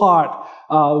whole heart,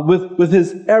 with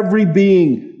his every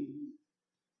being.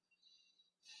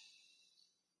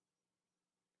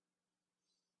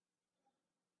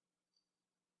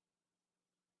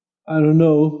 I don't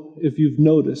know if you've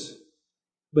noticed,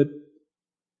 but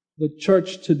the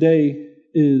church today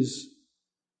is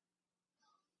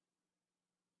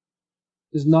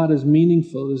not as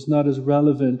meaningful, is not as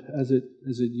relevant as it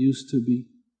used to be.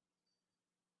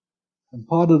 And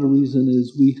part of the reason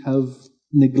is we have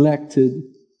neglected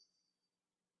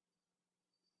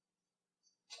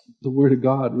the Word of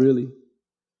God, really,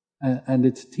 and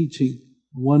its teaching.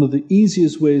 One of the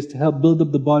easiest ways to help build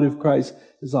up the body of Christ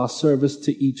is our service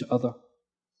to each other.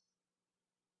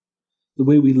 The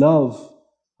way we love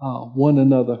one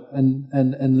another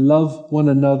and love one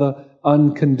another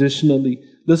unconditionally.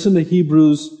 Listen to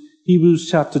Hebrews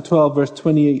chapter 12, verse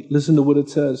 28. Listen to what it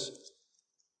says.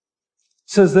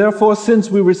 It says, therefore, since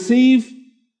we receive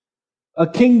a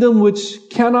kingdom which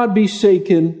cannot be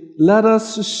shaken, let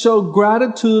us show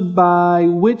gratitude by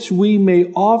which we may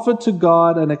offer to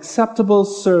God an acceptable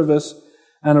service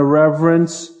and a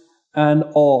reverence and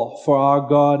awe. For our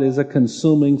God is a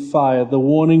consuming fire. The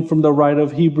warning from the writer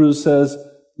of Hebrews says,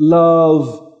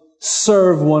 love,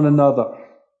 serve one another.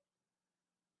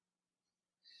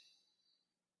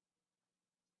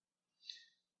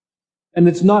 And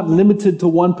it's not limited to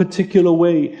one particular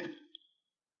way.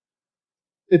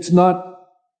 It's not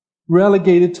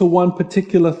relegated to one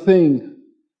particular thing.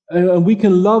 And we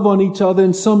can love on each other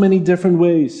in so many different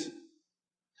ways.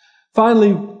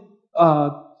 Finally,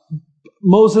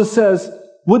 Moses says,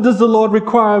 what does the Lord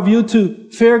require of you? To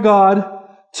fear God,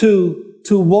 to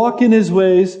walk in His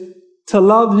ways, to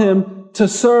love Him, to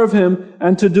serve Him,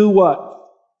 and to do what?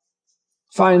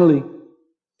 Finally,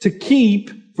 to keep,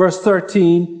 verse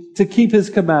 13, to keep His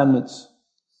commandments.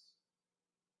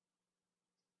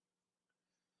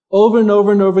 Over and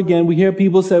over and over again, we hear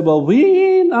people say, well, we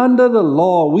ain't under the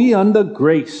law, we under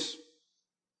grace.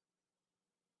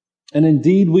 And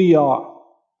indeed we are.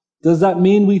 Does that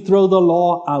mean we throw the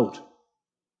law out?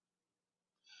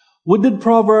 What did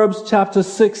Proverbs chapter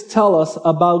 6 tell us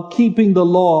about keeping the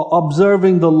law,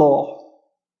 observing the law?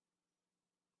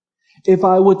 If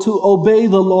I were to obey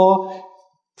the law,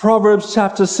 Proverbs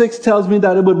chapter 6 tells me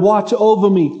that it would watch over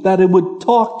me, that it would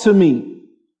talk to me.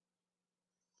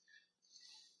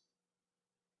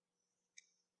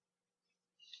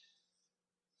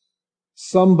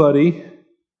 Somebody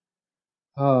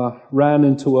ran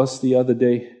into us the other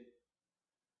day,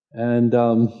 and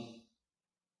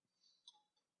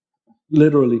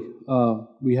literally,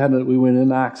 we were in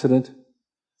an accident,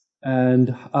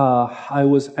 and I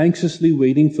was anxiously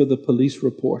waiting for the police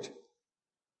report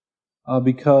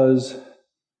because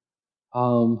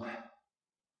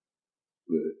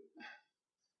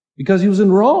he was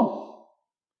in wrong.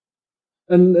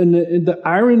 And the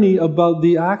irony about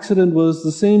the accident was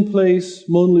the same place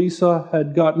Mona Lisa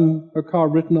had gotten her car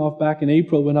written off back in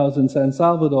April when I was in San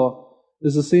Salvador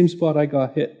is the same spot I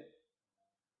got hit.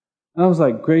 And I was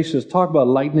like, gracious, talk about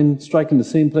lightning striking the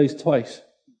same place twice.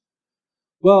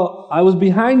 Well, I was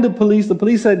behind the police. The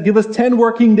police said, give us 10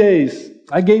 working days.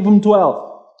 I gave them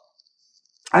 12.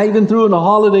 I even threw in a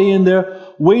holiday in there,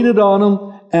 waited on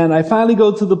them, and I finally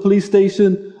go to the police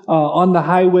station on the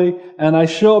highway, and I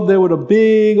show up there with a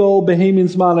big old Bahamian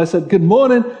smile. I said, good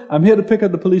morning, I'm here to pick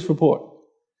up the police report.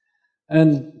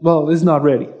 And, well, it's not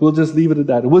ready. We'll just leave it at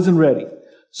that. It wasn't ready.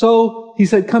 So he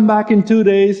said, come back in 2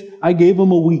 days. I gave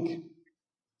him a week.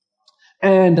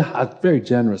 And very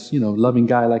generous, loving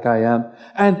guy like I am.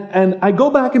 And I go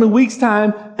back in a week's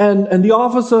time, and the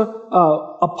officer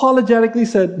apologetically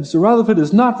said, Mr. Rutherford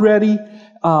is not ready.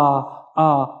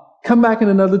 Come back in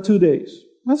another 2 days.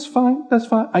 That's fine.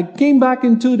 I came back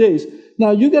in 2 days. Now,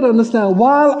 you got to understand,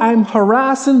 while I'm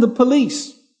harassing the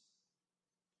police,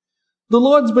 the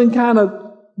Lord's been kind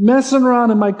of messing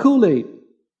around in my Kool-Aid.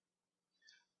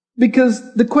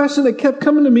 Because the question that kept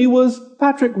coming to me was,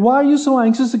 Patrick, why are you so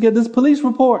anxious to get this police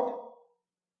report?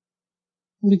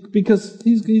 Because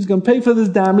he's going to pay for this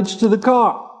damage to the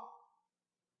car.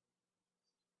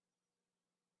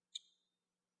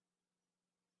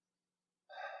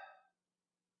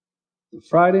 The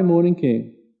Friday morning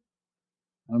came.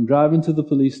 I'm driving to the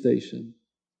police station.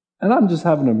 And I'm just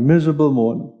having a miserable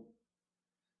morning.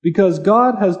 Because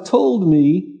God has told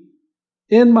me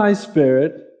in my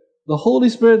spirit, the Holy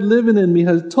Spirit living in me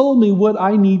has told me what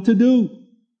I need to do.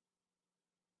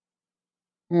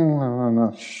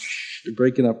 No. Shh, you're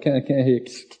breaking up. Can't hear you.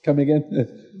 Come again?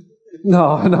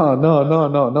 No.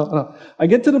 I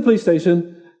get to the police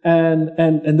station,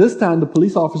 and this time the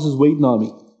police officer's waiting on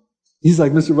me. He's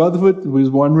like, Mr. Rutherford, we was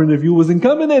wondering if you wasn't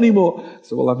coming anymore.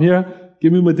 So, well, I'm here.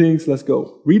 Give me my things. Let's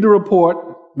go. Read the report.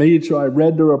 Made sure I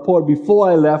read the report before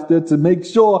I left it to make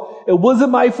sure it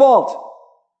wasn't my fault.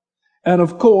 And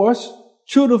of course,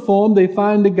 true to form, they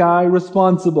find the guy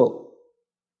responsible.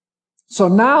 So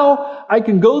now I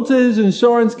can go to his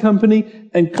insurance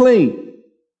company and claim.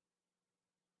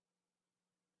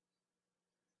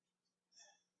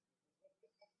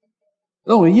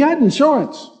 Oh, he had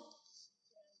insurance.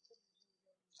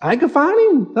 I could find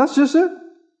him. That's just it.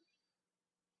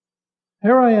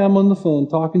 Here I am on the phone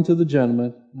talking to the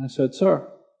gentleman. And I said, sir,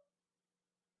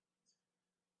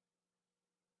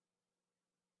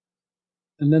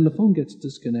 and then the phone gets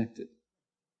disconnected.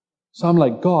 So I'm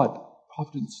like, God,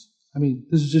 providence.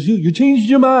 This is just you. You changed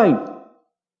your mind. And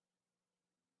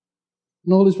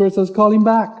the Holy Spirit says, call him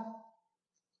back.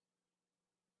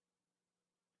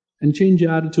 And change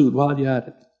your attitude while you're at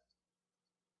it.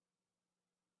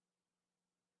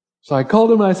 So I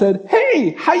called him and I said,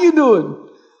 hey, how you doing?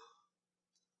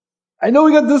 I know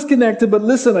we got disconnected, but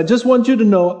listen, I just want you to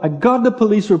know, I got the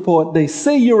police report. They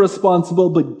say you're responsible,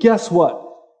 but guess what?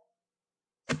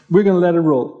 We're going to let it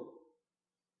roll.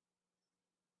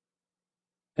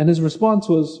 And his response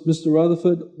was, Mr.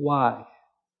 Rutherford, why?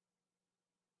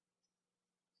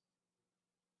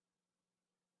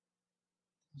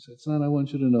 I said, son, I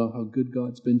want you to know how good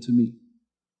God's been to me.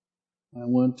 I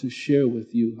want to share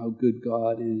with you how good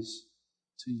God is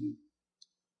to you.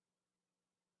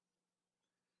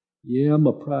 Yeah,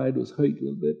 my pride was hurt a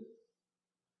little bit.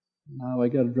 Now I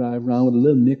got to drive around with a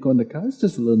little nick on the car. It's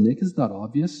just a little nick. It's not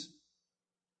obvious.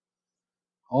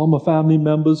 All my family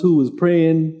members who was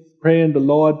praying the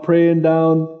Lord, praying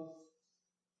down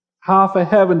half of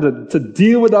heaven to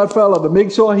deal with that fella, to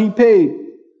make sure he paid.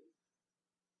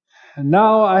 And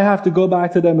now I have to go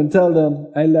back to them and tell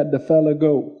them, I let the fella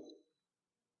go.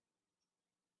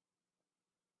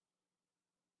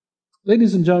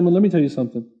 Ladies and gentlemen, let me tell you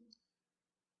something.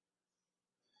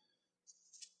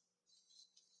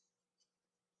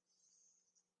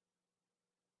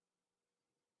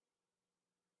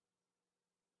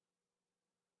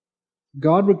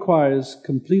 God requires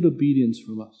complete obedience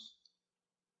from us.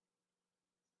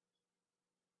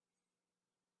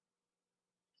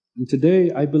 And today,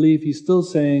 I believe He's still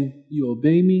saying, you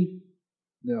obey me,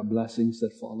 there are blessings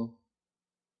that follow.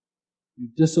 You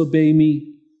disobey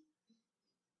me.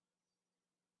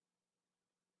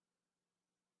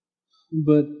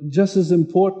 But just as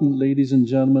important, ladies and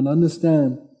gentlemen,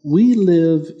 understand, we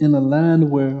live in a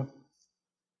land where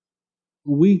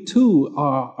we too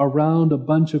are around a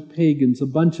bunch of pagans, a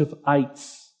bunch of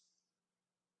ites.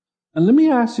 And let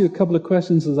me ask you a couple of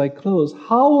questions as I close.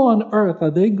 How on earth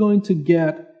are they going to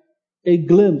get a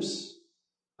glimpse,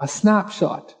 a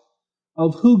snapshot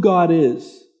of who God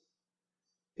is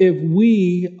if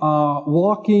we are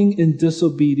walking in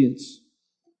disobedience?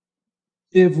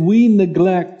 If we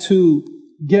neglect to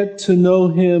get to know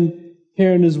Him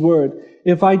here in His Word,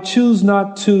 if I choose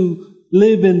not to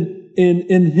live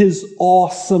in His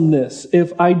awesomeness,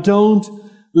 if I don't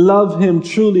love Him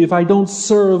truly, if I don't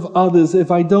serve others,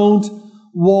 if I don't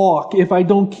walk, if I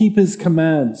don't keep His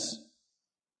commands.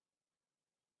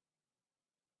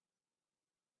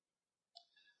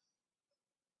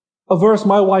 A verse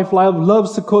my wife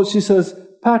loves to quote, she says,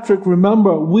 Patrick,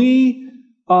 remember, we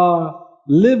are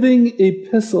living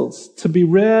epistles to be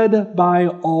read by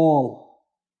all.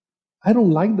 I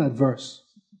don't like that verse.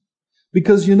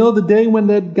 Because you know the day when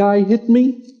that guy hit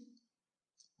me?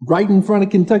 Right in front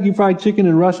of Kentucky Fried Chicken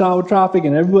in rush hour traffic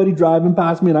and everybody driving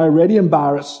past me and I'm already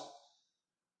embarrassed.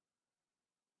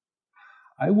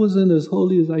 I wasn't as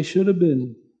holy as I should have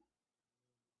been.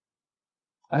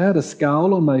 I had a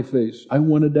scowl on my face. I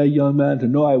wanted that young man to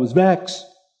know I was vexed.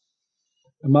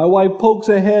 And my wife pokes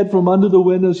her head from under the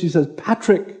window. She says,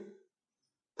 Patrick,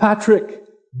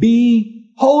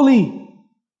 be holy.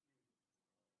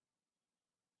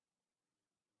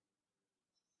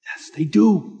 Yes, they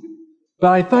do.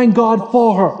 But I thank God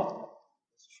for her.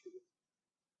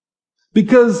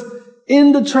 Because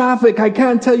in the traffic, I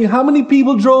can't tell you how many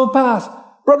people drove past.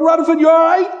 Brother Rutherford, you all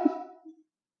right?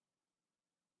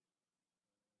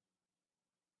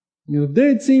 You know, if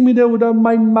they'd seen me there with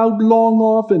my mouth long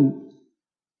off, and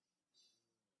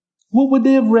what would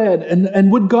they have read?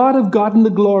 And would God have gotten the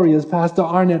glory, as Pastor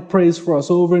Arnett prays for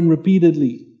us over and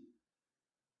repeatedly?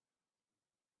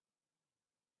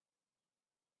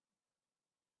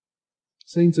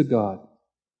 Saints of God,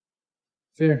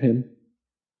 fear Him,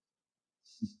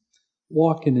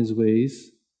 walk in His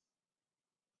ways,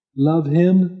 love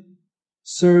Him,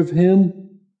 serve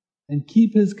Him, and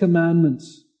keep His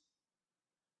commandments.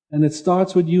 And it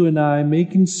starts with you and I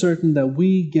making certain that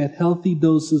we get healthy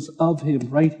doses of Him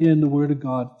right here in the Word of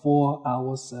God for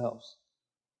ourselves.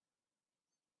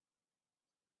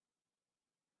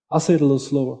 I'll say it a little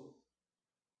slower.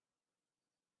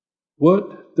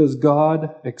 What does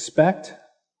God expect?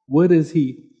 What is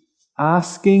He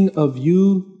asking of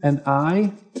you and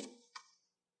I?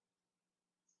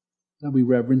 That we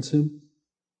reverence Him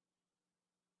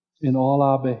in all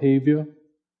our behavior,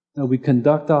 that we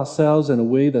conduct ourselves in a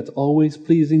way that's always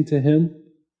pleasing to Him,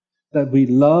 that we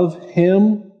love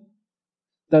Him,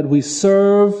 that we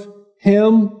serve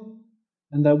Him,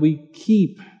 and that we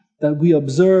keep, that we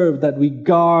observe, that we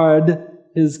guard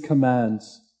His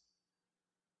commands.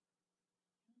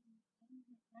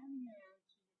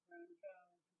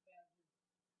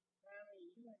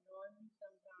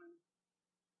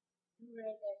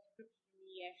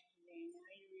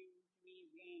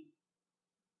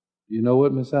 You know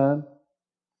what, Miss Ann?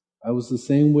 I was the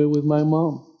same way with my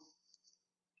mom.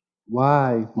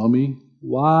 Why, Mommy?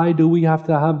 Why do we have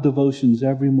to have devotions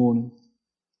every morning?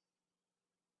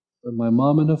 But my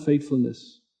mom in her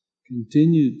faithfulness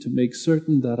continued to make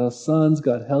certain that her sons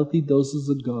got healthy doses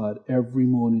of God every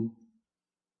morning.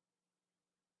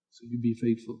 So you be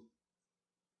faithful.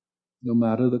 No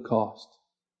matter the cost.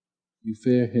 You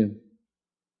fear Him.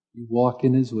 You walk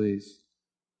in His ways.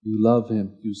 You love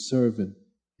Him. You serve Him.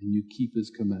 And you keep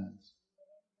His commands.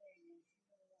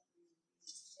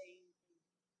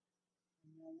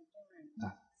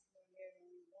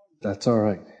 That's all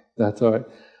right. That's all right.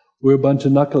 We're a bunch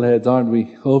of knuckleheads, aren't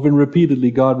we? Over and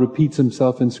repeatedly, God repeats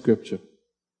Himself in Scripture.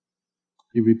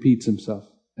 He repeats Himself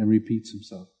and repeats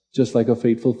Himself, just like a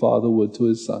faithful father would to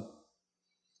his son.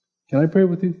 Can I pray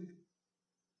with you?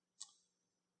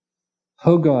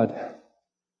 Oh God,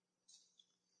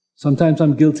 sometimes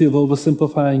I'm guilty of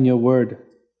oversimplifying your word.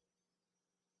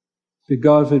 But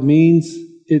God, if it means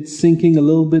it's sinking a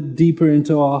little bit deeper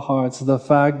into our hearts, the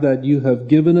fact that you have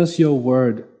given us your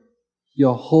word,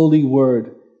 your holy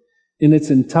word in its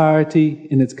entirety,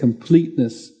 in its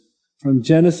completeness. From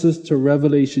Genesis to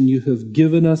Revelation, you have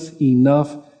given us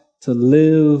enough to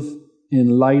live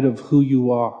in light of who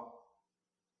you are.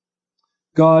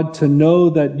 God, to know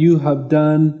that you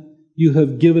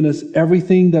have given us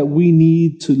everything that we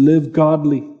need to live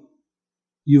godly.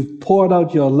 You've poured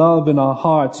out your love in our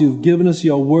hearts. You've given us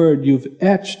your word. You've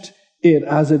etched it,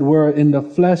 as it were, in the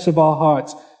flesh of our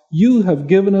hearts. You have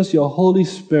given us your Holy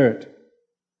Spirit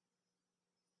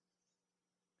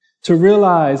to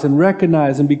realize and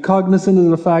recognize and be cognizant of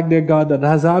the fact, dear God, that it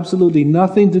has absolutely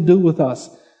nothing to do with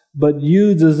us, but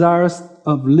you desirous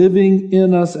of living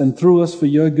in us and through us for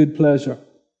your good pleasure.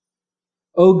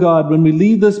 Oh God, when we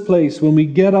leave this place, when we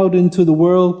get out into the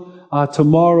world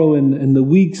tomorrow and in the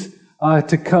weeks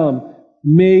to come,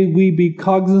 may we be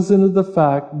cognizant of the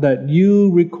fact that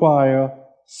you require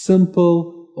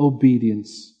simple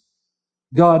obedience.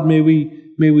 God, may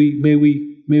we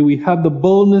have the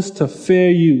boldness to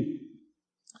fear you,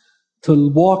 to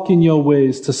walk in your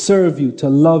ways, to serve you, to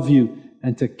love you,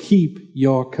 and to keep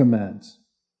your commands.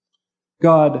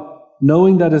 God,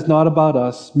 knowing that it's not about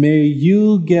us, may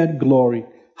you get glory.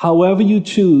 However you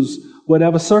choose,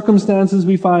 whatever circumstances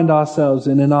we find ourselves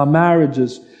in our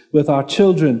marriages, with our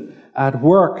children, at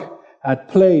work, at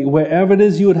play, wherever it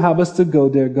is you would have us to go,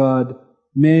 dear God,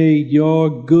 may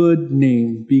your good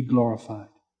name be glorified.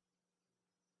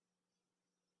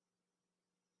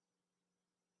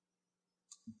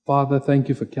 Father, thank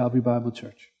you for Calvary Bible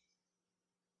Church.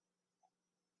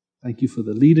 Thank you for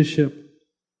the leadership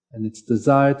and its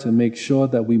desire to make sure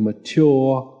that we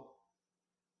mature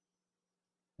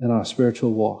in our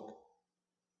spiritual walk.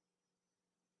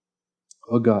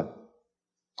 Oh God,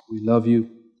 we love you.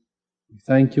 We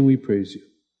thank you and we praise you.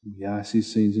 We ask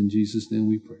these things in Jesus' name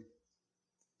we pray.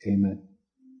 Amen.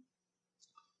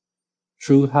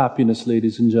 True happiness,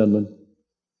 ladies and gentlemen,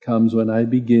 comes when I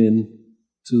begin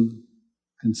to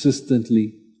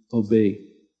consistently obey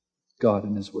God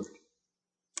and His Word.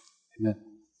 Amen.